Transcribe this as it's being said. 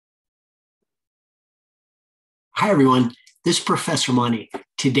Hi, everyone. This is Professor Monty.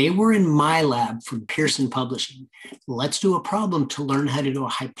 Today, we're in MyLab from Pearson Publishing. Let's do a problem to learn how to do a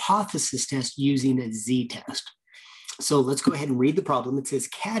hypothesis test using a z-test. So let's go ahead and read the problem. It says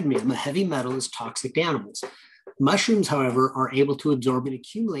cadmium, a heavy metal, is toxic to animals. Mushrooms, however, are able to absorb and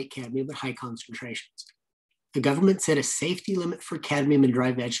accumulate cadmium at high concentrations. The government set a safety limit for cadmium in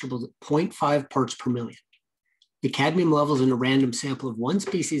dry vegetables at 0.5 parts per million. The cadmium levels in a random sample of one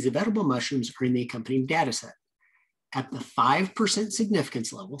species of edible mushrooms are in the accompanying data set. At the 5%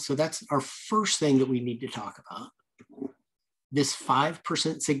 significance level, so that's our first thing that we need to talk about. This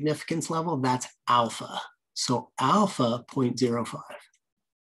 5% significance level, that's alpha. So alpha 0.05.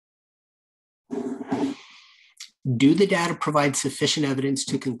 Do the data provide sufficient evidence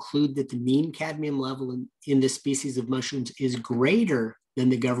to conclude that the mean cadmium level in this species of mushrooms is greater than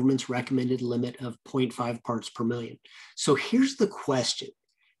the government's recommended limit of 0.5 parts per million? So here's the question.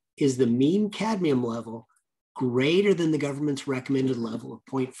 Is the mean cadmium level greater than the government's recommended level of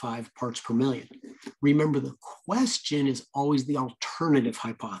 0.5 parts per million? Remember, the question is always the alternative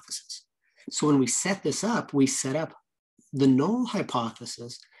hypothesis. So when we set this up, we set up the null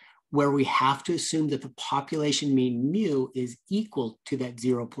hypothesis where we have to assume that the population mean mu is equal to that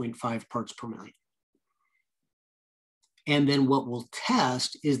 0.5 parts per million. And then what we'll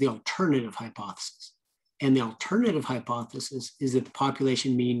test is the alternative hypothesis. And the alternative hypothesis is that the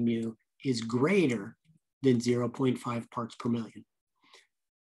population mean mu is greater than 0.5 parts per million.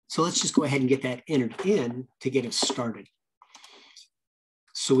 So let's just go ahead and get that entered in to get us started.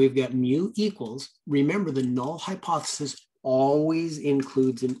 So we've got mu equals, remember the null hypothesis always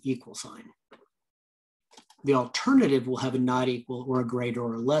includes an equal sign. The alternative will have a not equal or a greater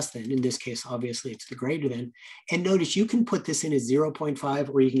or a less than. In this case, obviously it's the greater than. And notice you can put this in as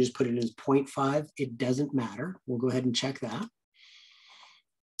 0.5 or you can just put it as 0.5. It doesn't matter. We'll go ahead and check that.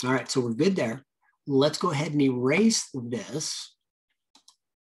 All right, so we're good there. Let's go ahead and erase this.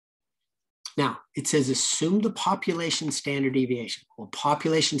 Now, it says assume the population standard deviation. Well,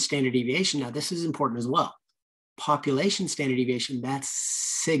 population standard deviation, now this is important as well. Population standard deviation, that's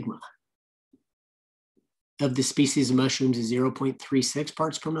sigma of the species of mushrooms is 0.36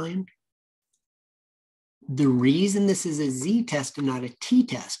 parts per million. The reason this is a z-test and not a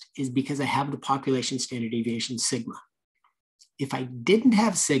t-test is because I have the population standard deviation sigma. If I didn't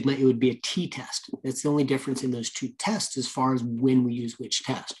have sigma, it would be a t-test. That's the only difference in those two tests as far as when we use which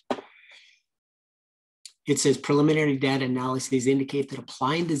test. It says preliminary data analyses indicate that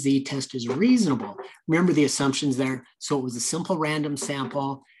applying the z-test is reasonable. Remember the assumptions there. So it was a simple random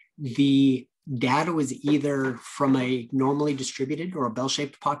sample. The data was either from a normally distributed or a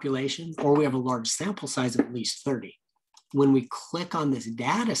bell-shaped population, or we have a large sample size of at least 30. When we click on this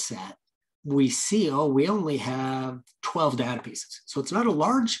data set, we see, oh, we only have 12 data pieces. So it's not a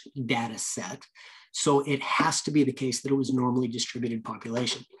large data set. So it has to be the case that it was normally distributed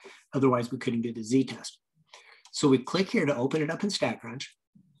population. Otherwise, we couldn't do the z-test. So we click here to open it up in StatCrunch.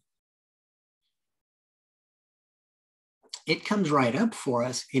 It comes right up for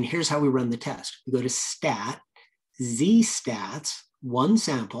us, and here's how we run the test. We go to stat, z-stats, one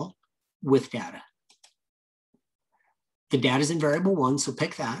sample with data. The data is in variable 1, so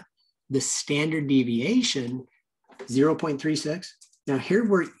pick that. The standard deviation, 0.36. Now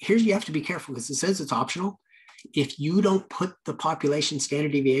here's you have to be careful because it says it's optional. If you don't put the population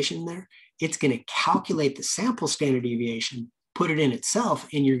standard deviation in there, it's going to calculate the sample standard deviation, put it in itself,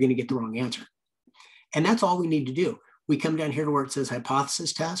 and you're going to get the wrong answer. And that's all we need to do. We come down here to where it says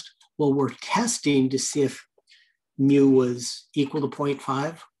hypothesis test. Well, we're testing to see if mu was equal to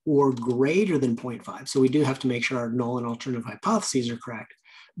 0.5 or greater than 0.5. So we do have to make sure our null and alternative hypotheses are correct.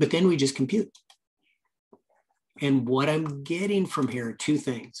 But then we just compute. And what I'm getting from here are two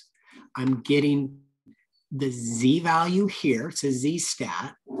things. I'm getting the z value here, it says z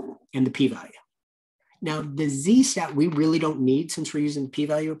stat, and the p-value. Now, the z stat we really don't need since we're using the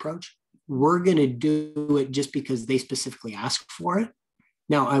p-value approach. We're going to do it just because they specifically asked for it.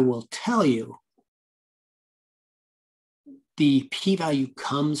 Now, I will tell you, the p-value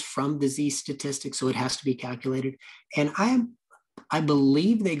comes from the z-statistic, so it has to be calculated. And I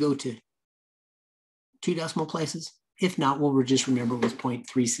believe they go to 2 decimal places. If not, we'll just remember it was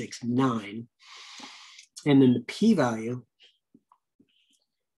 0.369. And then the p-value,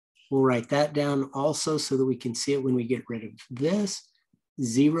 we'll write that down also so that we can see it when we get rid of this.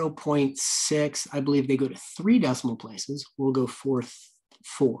 0.6, I believe they go to 3 decimal places. We'll go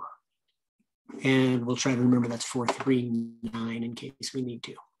 4.4. And we'll try to remember that's 439 in case we need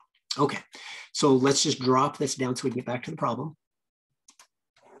to. Okay, so let's just drop this down so we can get back to the problem.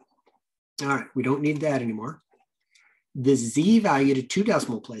 All right, we don't need that anymore. The z value to 2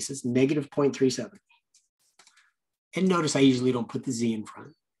 decimal places, negative 0.37. And notice I usually don't put the Z in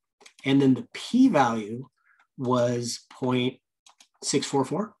front. And then the p-value was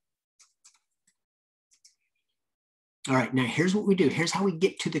 0.644. All right, now here's what we do. Here's how we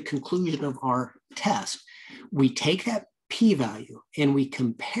get to the conclusion of our test. We take that p-value and we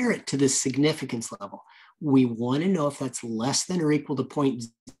compare it to the significance level. We want to know if that's less than or equal to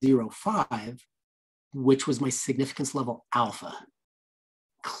 0.05, which was my significance level alpha.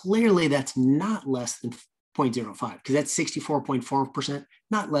 Clearly, that's not less than 0.05 because that's 64.4%,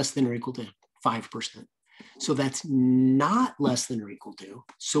 not less than or equal to 5%. So that's not less than or equal to.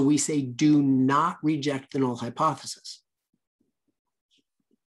 So we say do not reject the null hypothesis.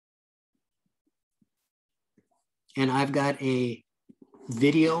 And I've got a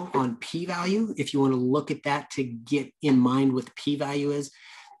video on p-value if you want to look at that to get in mind what the p-value is.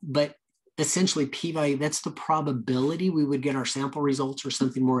 But essentially p-value, that's the probability we would get our sample results or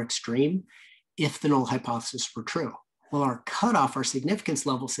something more extreme if the null hypothesis were true. Well, our cutoff, our significance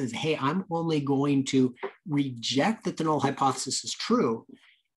level says, hey, I'm only going to reject that the null hypothesis is true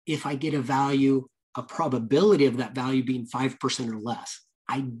if I get a value, a probability of that value being 5% or less.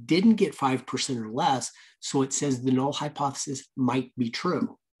 I didn't get 5% or less, so it says the null hypothesis might be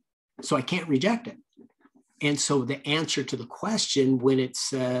true. So I can't reject it. And so the answer to the question when it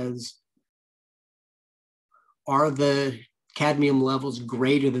says, are the cadmium levels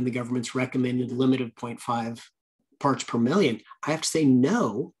greater than the government's recommended limit of 0.5 parts per million? I have to say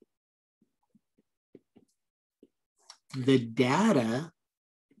no. The data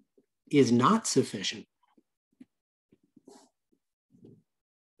is not sufficient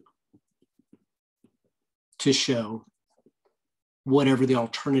to show whatever the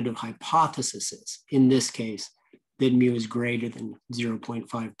alternative hypothesis is. In this case, that mu is greater than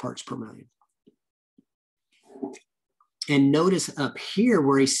 0.5 parts per million. And notice up here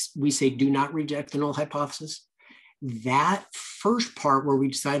where we say do not reject the null hypothesis, that first part where we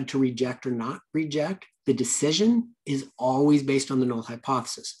decided to reject or not reject, the decision is always based on the null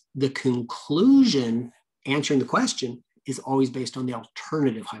hypothesis. The conclusion answering the question is always based on the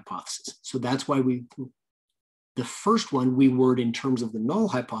alternative hypothesis. So that's why the first one we word in terms of the null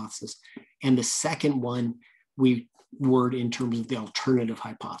hypothesis, and the second one we word in terms of the alternative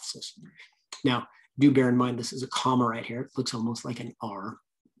hypothesis. Now, do bear in mind, this is a comma right here. It looks almost like an R,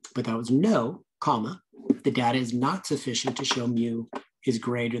 but that was no, comma. The data is not sufficient to show mu is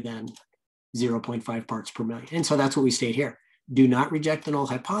greater than 0.5 parts per million. And so that's what we state here. Do not reject the null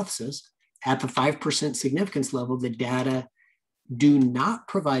hypothesis. At the 5% significance level, the data do not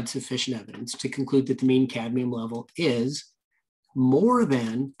provide sufficient evidence to conclude that the mean cadmium level is more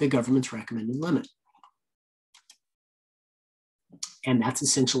than the government's recommended limit. And that's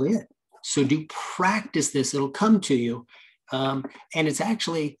essentially it. So do practice this, it'll come to you. And it's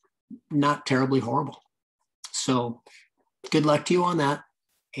actually not terribly horrible. So good luck to you on that.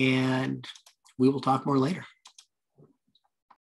 And we will talk more later.